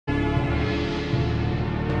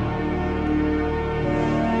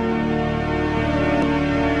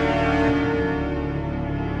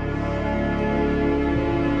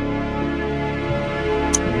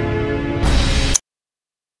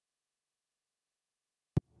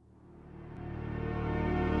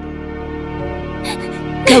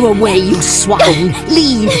Go away, you swine!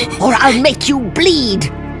 Leave, or I'll make you bleed!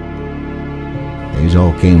 These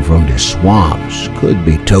all came from the swamps. Could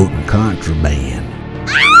be toting contraband.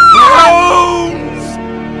 Holmes!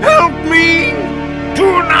 Help me!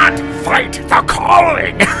 Do not fight the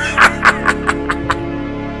calling!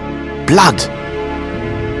 Blood!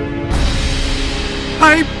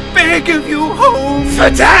 I beg of you, Holmes!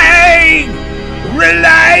 Fatigue!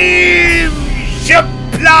 Relieve your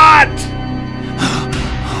blood!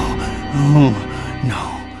 Oh,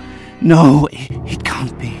 no, it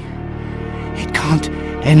can't be. It can't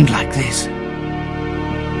end like this.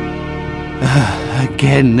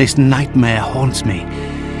 Again, this nightmare haunts me.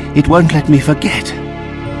 It won't let me forget.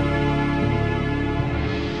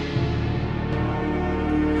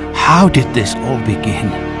 How did this all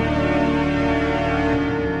begin?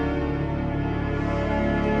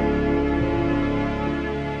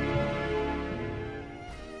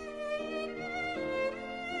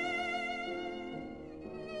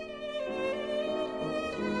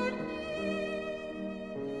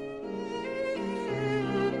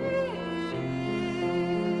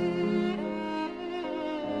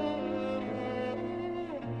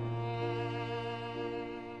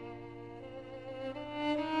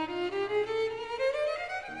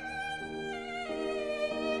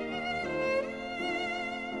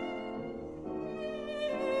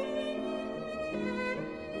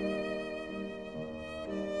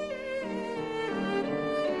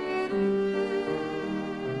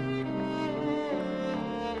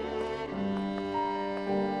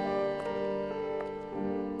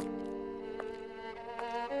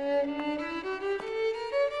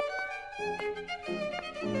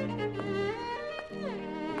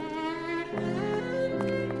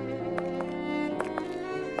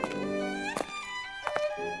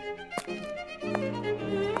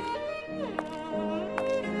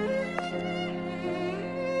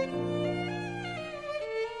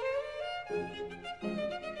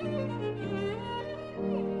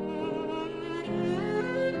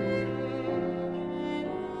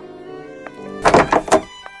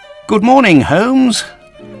 Good morning, Holmes.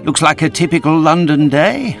 Looks like a typical London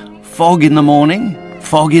day. Fog in the morning,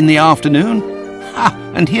 fog in the afternoon.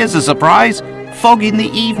 Ha! And here's a surprise. Fog in the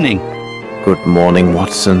evening. Good morning,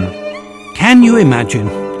 Watson. Can you imagine?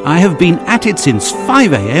 I have been at it since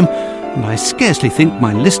 5 a.m. and I scarcely think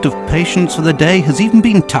my list of patients for the day has even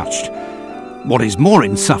been touched. What is more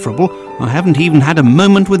insufferable, I haven't even had a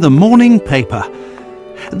moment with the morning paper.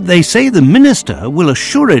 They say the minister will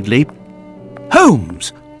assuredly...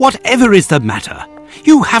 Holmes! Whatever is the matter?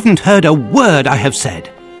 You haven't heard a word I have said.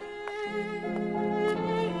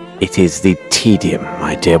 It is the tedium,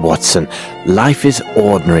 my dear Watson. Life is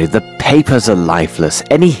ordinary, the papers are lifeless.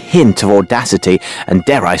 Any hint of audacity, and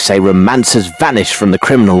dare I say romance, has vanished from the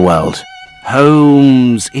criminal world.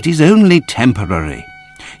 Holmes, it is only temporary.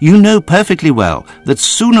 You know perfectly well that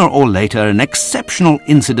sooner or later an exceptional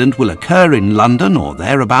incident will occur in London or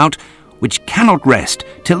thereabout, which cannot rest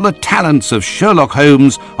till the talents of Sherlock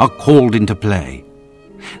Holmes are called into play.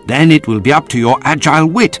 Then it will be up to your agile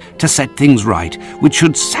wit to set things right, which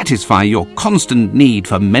should satisfy your constant need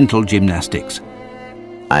for mental gymnastics.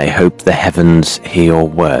 I hope the heavens hear your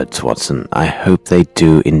words, Watson. I hope they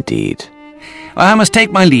do indeed. I must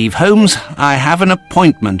take my leave, Holmes. I have an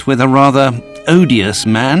appointment with a rather odious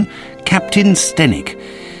man, Captain Stenick.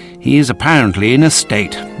 He is apparently in a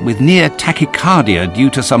state, with near tachycardia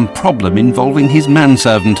due to some problem involving his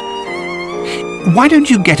manservant. Why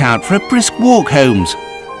don't you get out for a brisk walk, Holmes?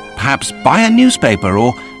 Perhaps buy a newspaper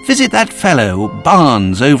or visit that fellow,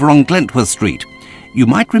 Barnes, over on Glentworth Street. You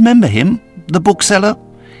might remember him, the bookseller.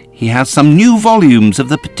 He has some new volumes of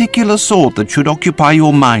the particular sort that should occupy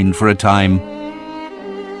your mind for a time.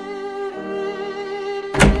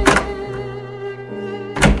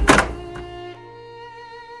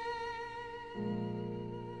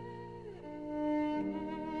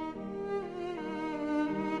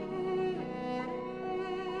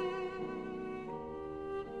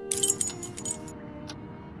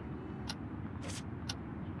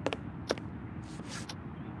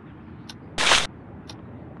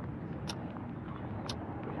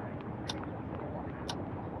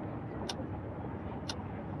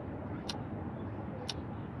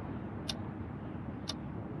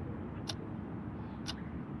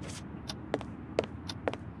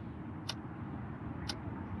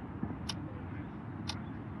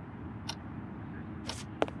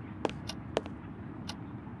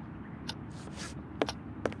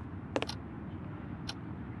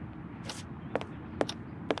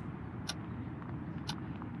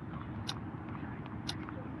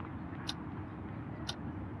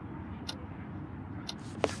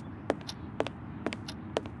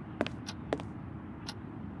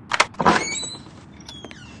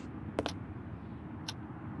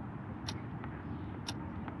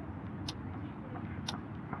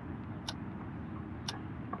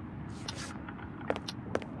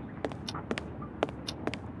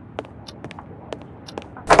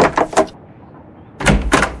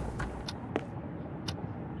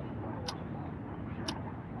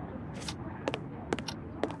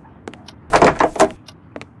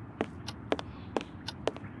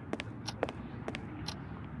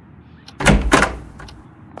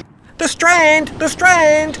 Strand! The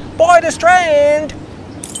Strand! By the Strand!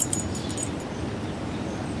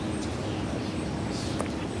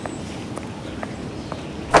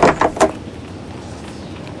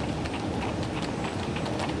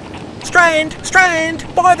 Strand! Strand!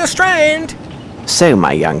 By the Strand! So,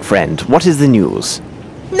 my young friend, what is the news?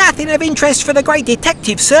 Nothing of interest for the great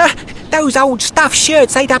detective, sir. Those old stuffed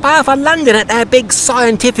shirts ate up half of London at their big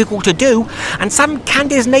scientifical to-do, and some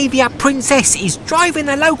Scandinavia princess is driving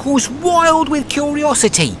the locals wild with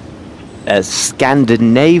curiosity. A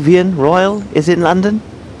Scandinavian royal is in London?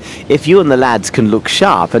 If you and the lads can look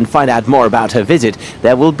sharp and find out more about her visit,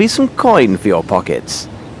 there will be some coin for your pockets.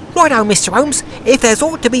 Righto, Mr. Holmes. If there's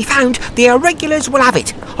aught to be found, the irregulars will have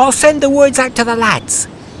it. I'll send the words out to the lads.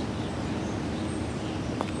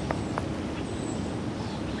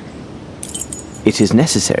 It is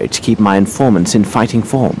necessary to keep my informants in fighting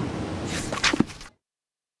form.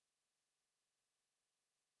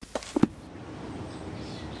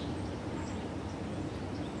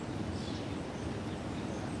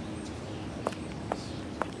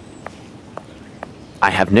 I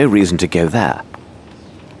have no reason to go there.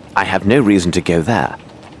 I have no reason to go there.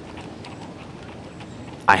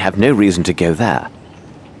 I have no reason to go there.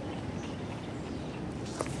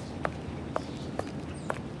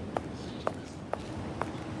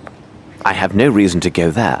 I have no reason to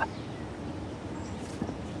go there.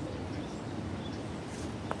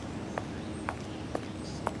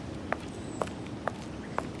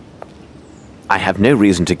 I have no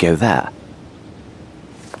reason to go there.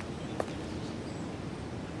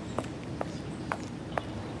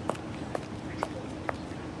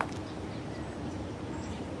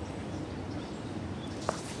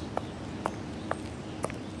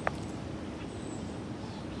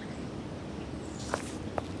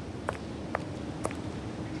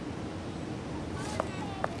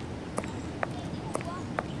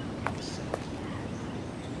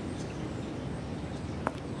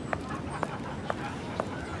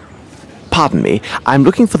 Pardon me, I'm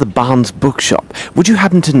looking for the Barnes bookshop. Would you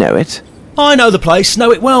happen to know it? I know the place,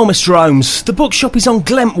 know it well, Mr. Holmes. The bookshop is on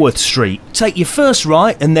Glentworth Street. Take your first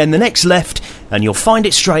right and then the next left, and you'll find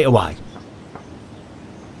it straight away.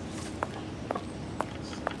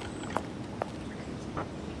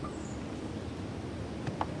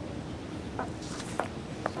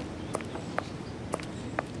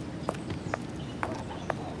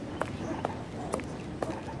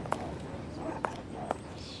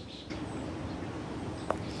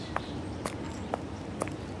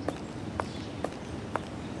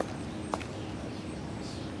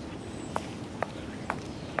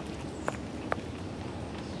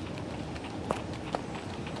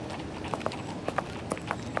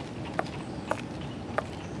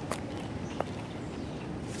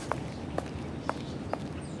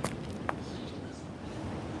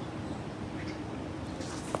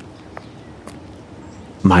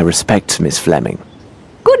 My respects, Miss Fleming.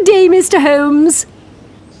 Good day, Mr. Holmes.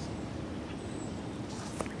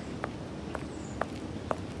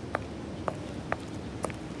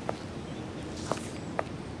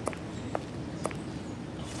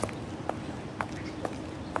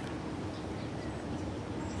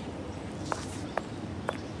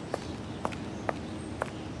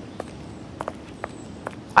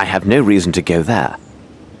 I have no reason to go there.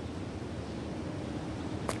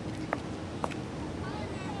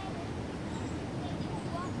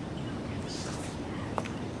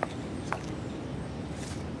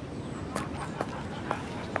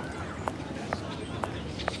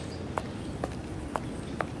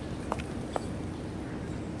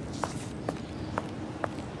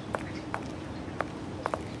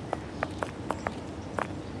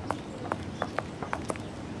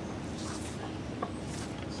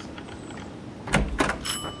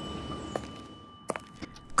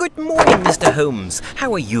 Good morning, Mr. Holmes.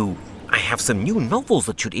 How are you? I have some new novels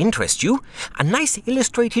that should interest you. A nice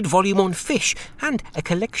illustrated volume on fish and a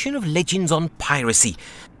collection of legends on piracy.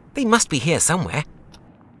 They must be here somewhere.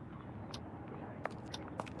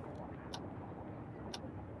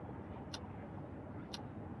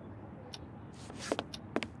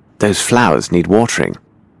 Those flowers need watering.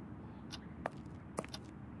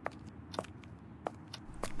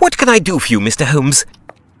 What can I do for you, Mr. Holmes?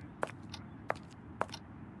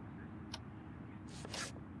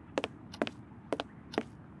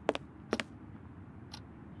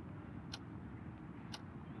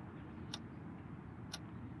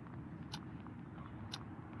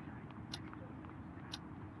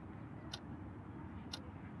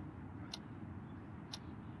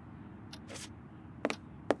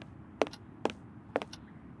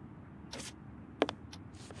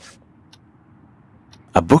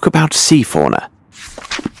 A book about sea fauna.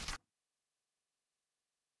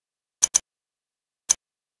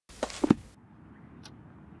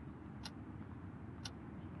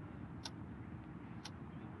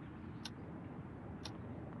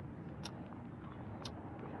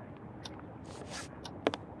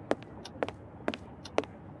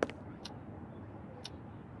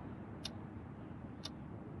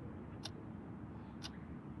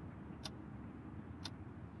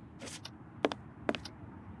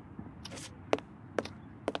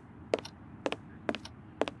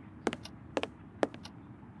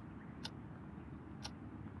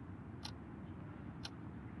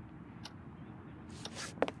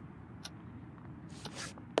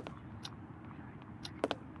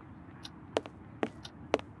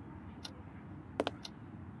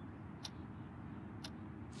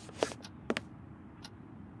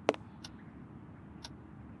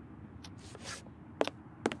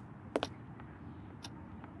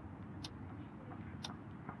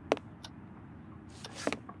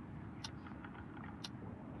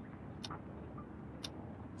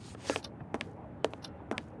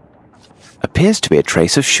 appears to be a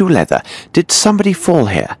trace of shoe leather. Did somebody fall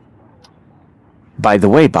here? By the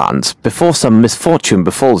way, Barnes, before some misfortune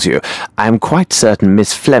befalls you, I am quite certain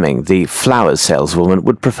Miss Fleming, the flowers saleswoman,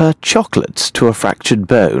 would prefer chocolates to a fractured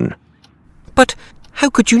bone. But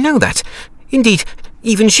how could you know that? Indeed,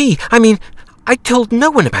 even she, I told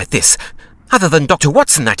no one about this. Other than Dr.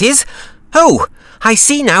 Watson, that is. Oh, I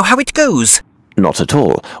see now how it goes. Not at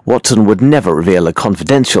all. Watson would never reveal a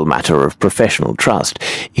confidential matter of professional trust.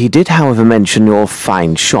 He did, however, mention your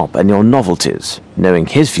fine shop and your novelties. Knowing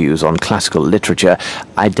his views on classical literature,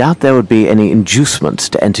 I doubt there would be any inducements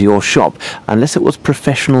to enter your shop unless it was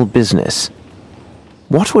professional business.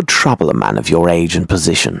 What would trouble a man of your age and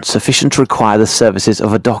position, sufficient to require the services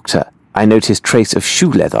of a doctor? I noticed trace of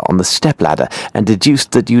shoe leather on the stepladder and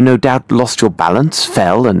deduced that you no doubt lost your balance,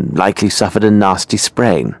 fell, and likely suffered a nasty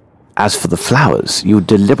sprain. As for the flowers, you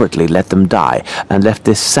deliberately let them die and left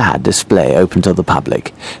this sad display open to the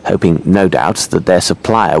public, hoping no doubt that their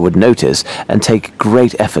supplier would notice and take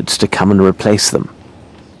great efforts to come and replace them.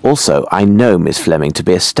 Also, I know Miss Fleming to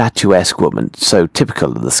be a statuesque woman, so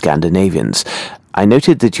typical of the Scandinavians. I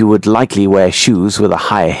noted that you would likely wear shoes with a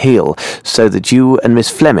higher heel, so that you and Miss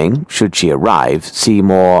Fleming, should she arrive, see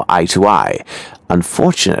more eye to eye.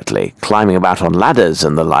 Unfortunately, climbing about on ladders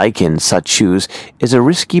and the like in such shoes is a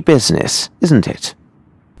risky business, isn't it?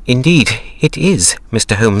 Indeed, it is,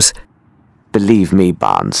 Mr. Holmes. Believe me,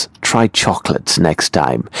 Barnes, try chocolates next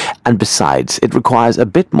time. And besides, it requires a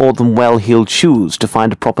bit more than well-heeled shoes to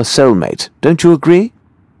find a proper soulmate. Don't you agree?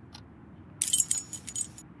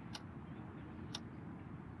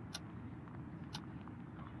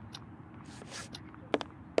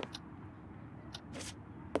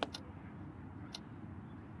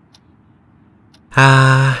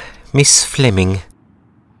 Ah, Miss Fleming.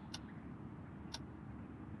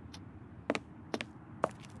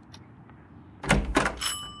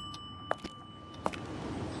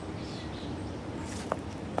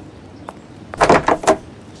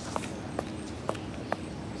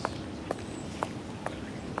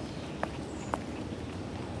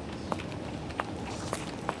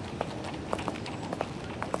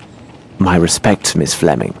 My respects, Miss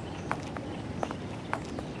Fleming.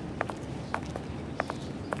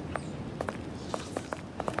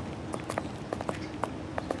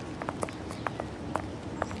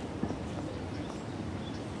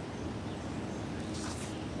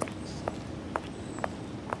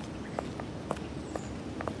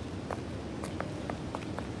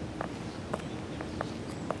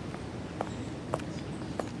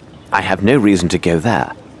 I have no reason to go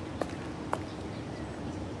there.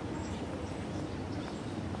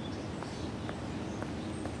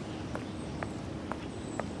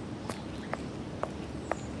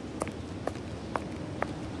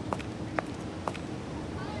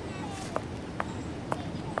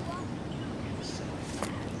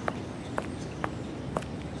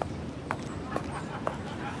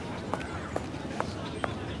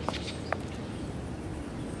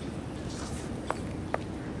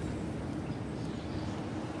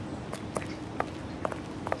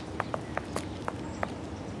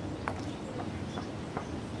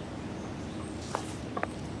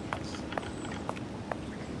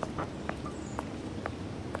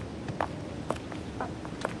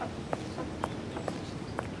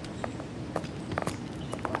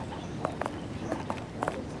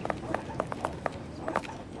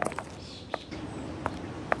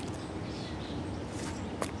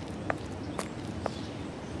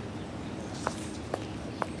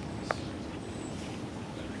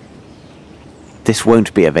 This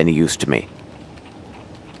won't be of any use to me.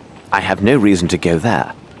 I have no reason to go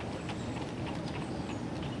there.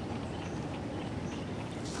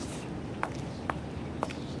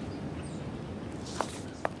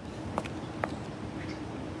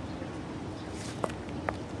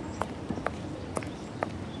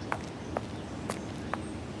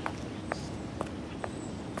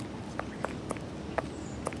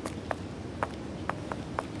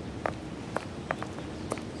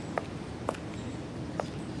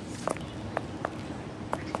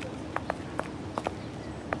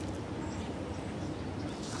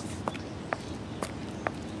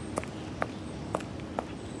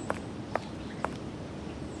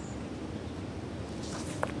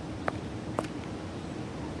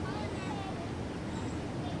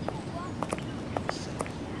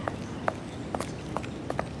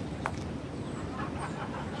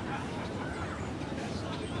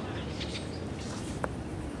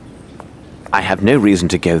 I have no reason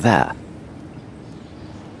to go there.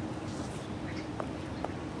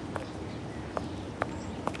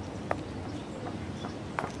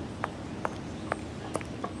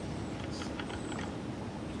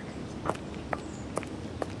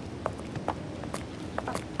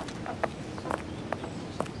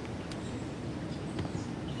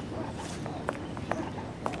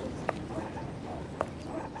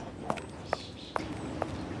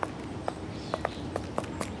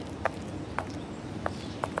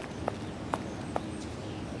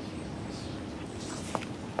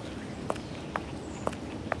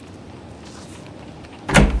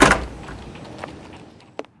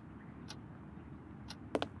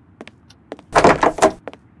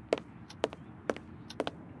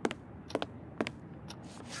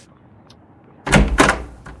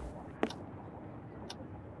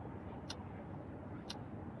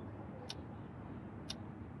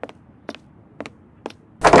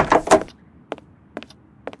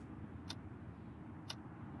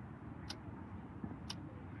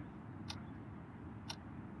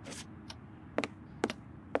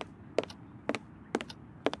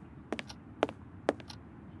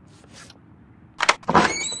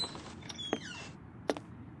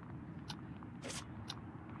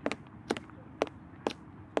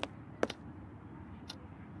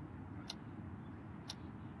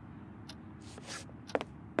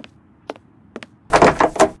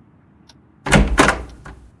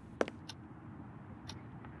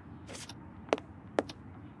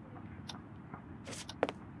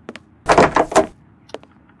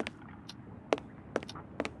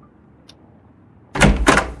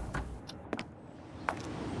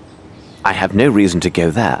 I have no reason to go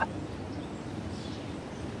there.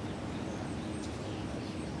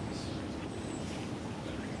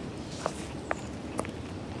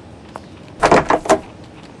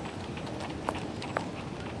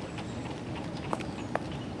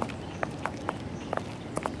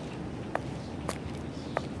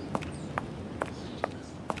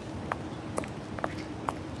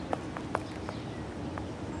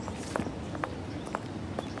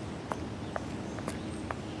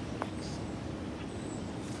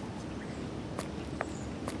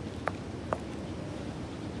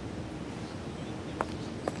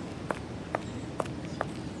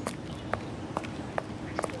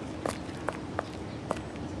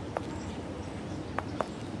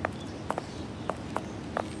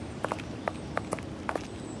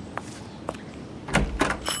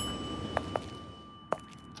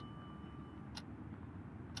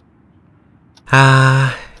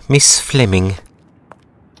 Ah, Miss Fleming.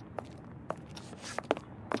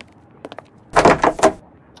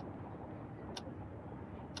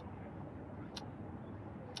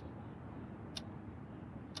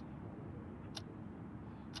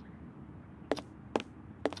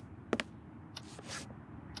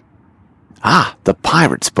 Ah, the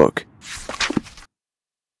pirate's book.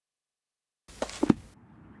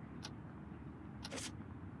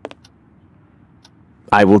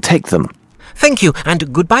 I will take them. Thank you,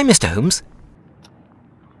 and goodbye, Mr. Holmes.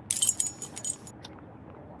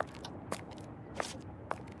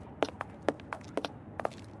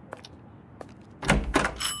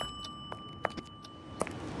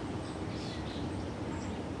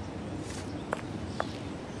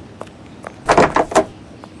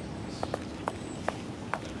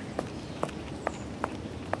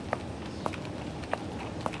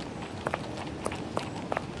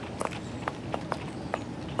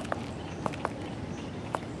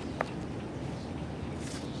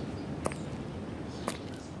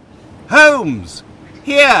 Holmes!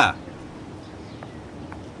 Here!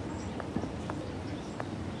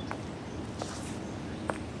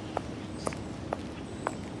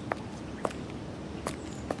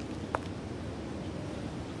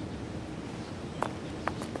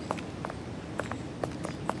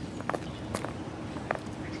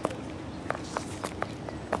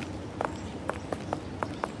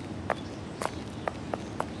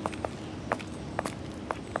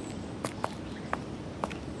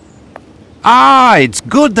 Ah, it's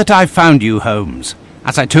good that I found you, Holmes.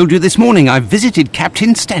 As I told you this morning, I visited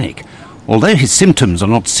Captain Stenick. Although his symptoms are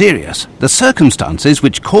not serious, the circumstances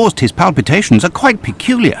which caused his palpitations are quite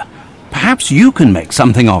peculiar. Perhaps you can make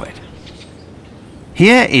something of it.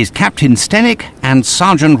 Here is Captain Stenick and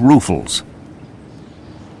Sergeant Ruffles.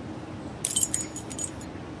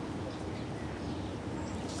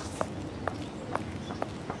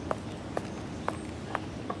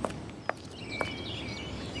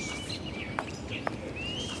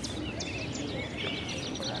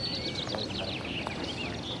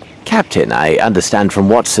 Captain, I understand from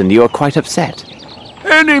Watson you are quite upset.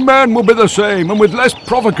 Any man will be the same, and with less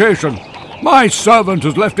provocation. My servant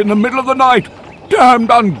is left in the middle of the night. Damned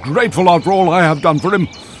ungrateful after all I have done for him.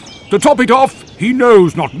 To top it off, he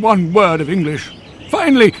knows not one word of English.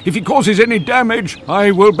 Finally, if he causes any damage,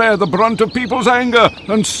 I will bear the brunt of people's anger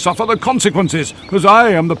and suffer the consequences, as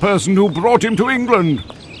I am the person who brought him to England.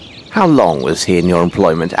 How long was he in your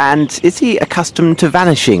employment, and is he accustomed to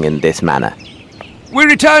vanishing in this manner? We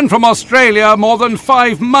returned from Australia more than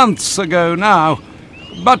 5 months ago now.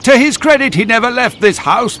 But to his credit, he never left this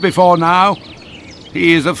house before now.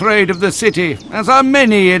 He is afraid of the city, as are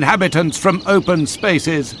many inhabitants from open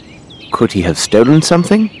spaces. Could he have stolen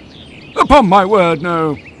something? Upon my word,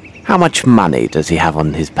 no. How much money does he have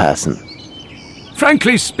on his person?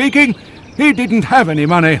 Frankly speaking, he didn't have any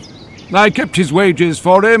money. I kept his wages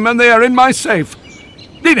for him, and they are in my safe.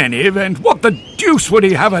 In any event, what the deuce would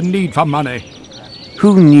he have a need for money?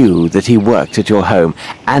 Who knew that he worked at your home,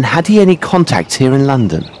 and had he any contacts here in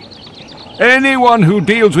London? Anyone who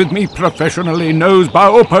deals with me professionally knows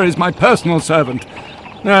Baopa is my personal servant.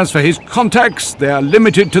 As for his contacts, they are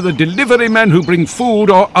limited to the delivery men who bring food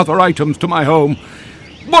or other items to my home.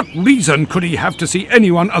 What reason could he have to see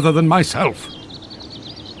anyone other than myself?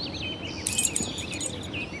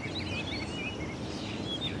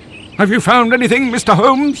 Have you found anything, Mr.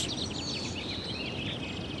 Holmes?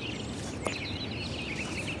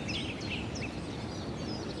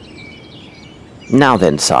 Now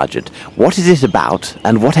then, Sergeant, what is it about,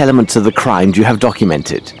 and what elements of the crime do you have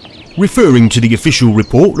documented? Referring to the official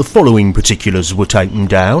report, the following particulars were taken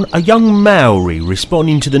down. A young Maori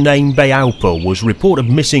responding to the name Baopa was reported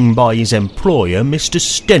missing by his employer, Mr.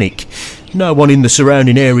 Stenick. No one in the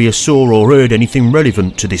surrounding area saw or heard anything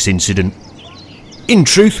relevant to this incident. In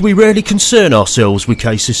truth, we rarely concern ourselves with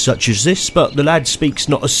cases such as this, but the lad speaks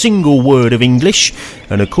not a single word of English,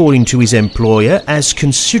 and according to his employer, has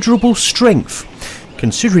considerable strength.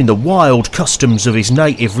 Considering the wild customs of his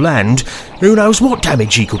native land, who knows what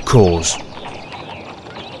damage he could cause?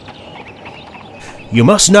 You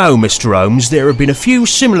must know, Mr. Holmes, there have been a few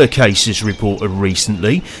similar cases reported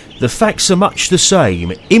recently. The facts are much the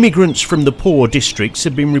same. Immigrants from the poor districts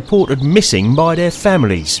have been reported missing by their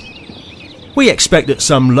families. We expect that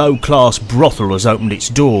some low-class brothel has opened its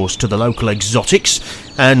doors to the local exotics,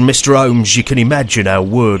 and Mr. Holmes, you can imagine how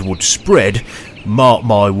word would spread. Mark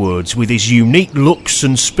my words, with his unique looks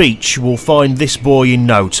and speech, we'll find this boy in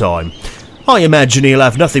no time. I imagine he'll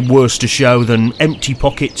have nothing worse to show than empty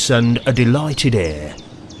pockets and a delighted air.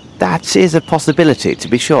 That is a possibility, to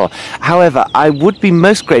be sure. However, I would be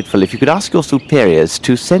most grateful if you could ask your superiors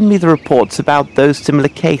to send me the reports about those similar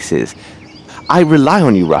cases. I rely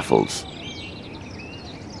on you, Ruffles.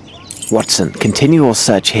 Watson, continue your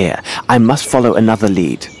search here. I must follow another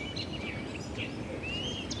lead.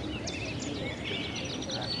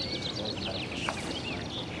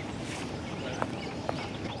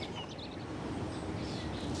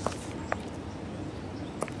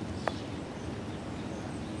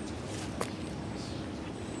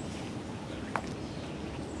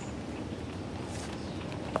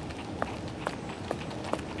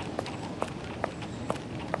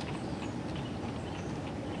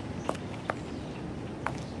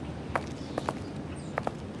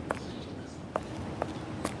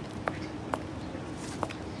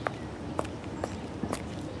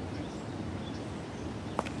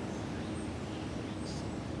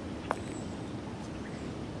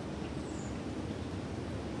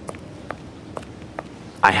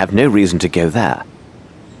 I have no reason to go there.